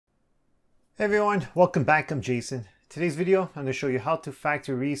Hey everyone, welcome back. I'm Jason. Today's video, I'm going to show you how to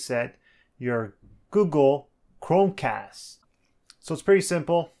factory reset your Google Chromecast. So it's pretty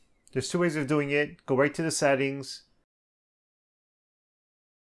simple. There's two ways of doing it. Go right to the settings.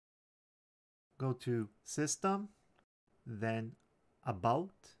 Go to System, then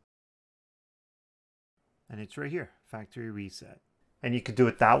About. And it's right here, Factory Reset. And you could do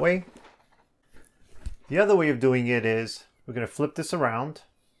it that way. The other way of doing it is, we're going to flip this around.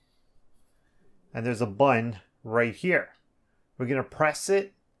 And there's a button right here. We're going to press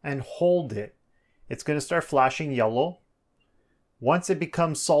it and hold it. It's going to start flashing yellow. Once it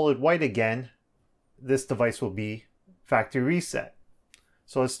becomes solid white again, this device will be factory reset.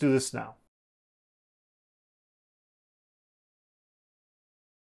 So let's do this now.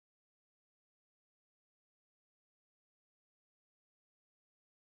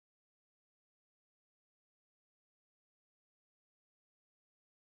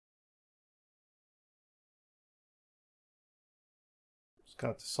 It's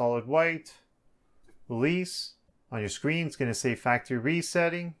got the solid white. Release. On your screen, it's going to say factory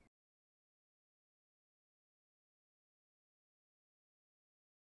resetting.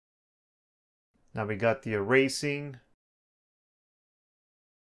 Now we got the erasing.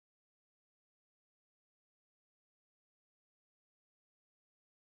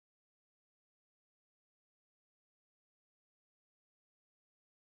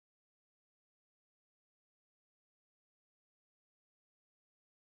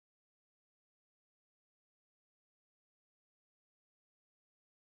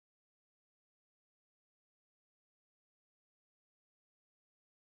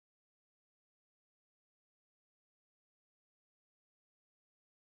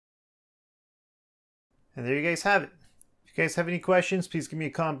 And there you guys have it. If you guys have any questions, please give me a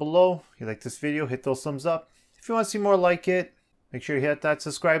comment below. If you like this video, hit those thumbs up. If you want to see more like it, make sure you hit that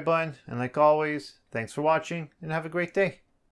subscribe button. And like always, thanks for watching and have a great day.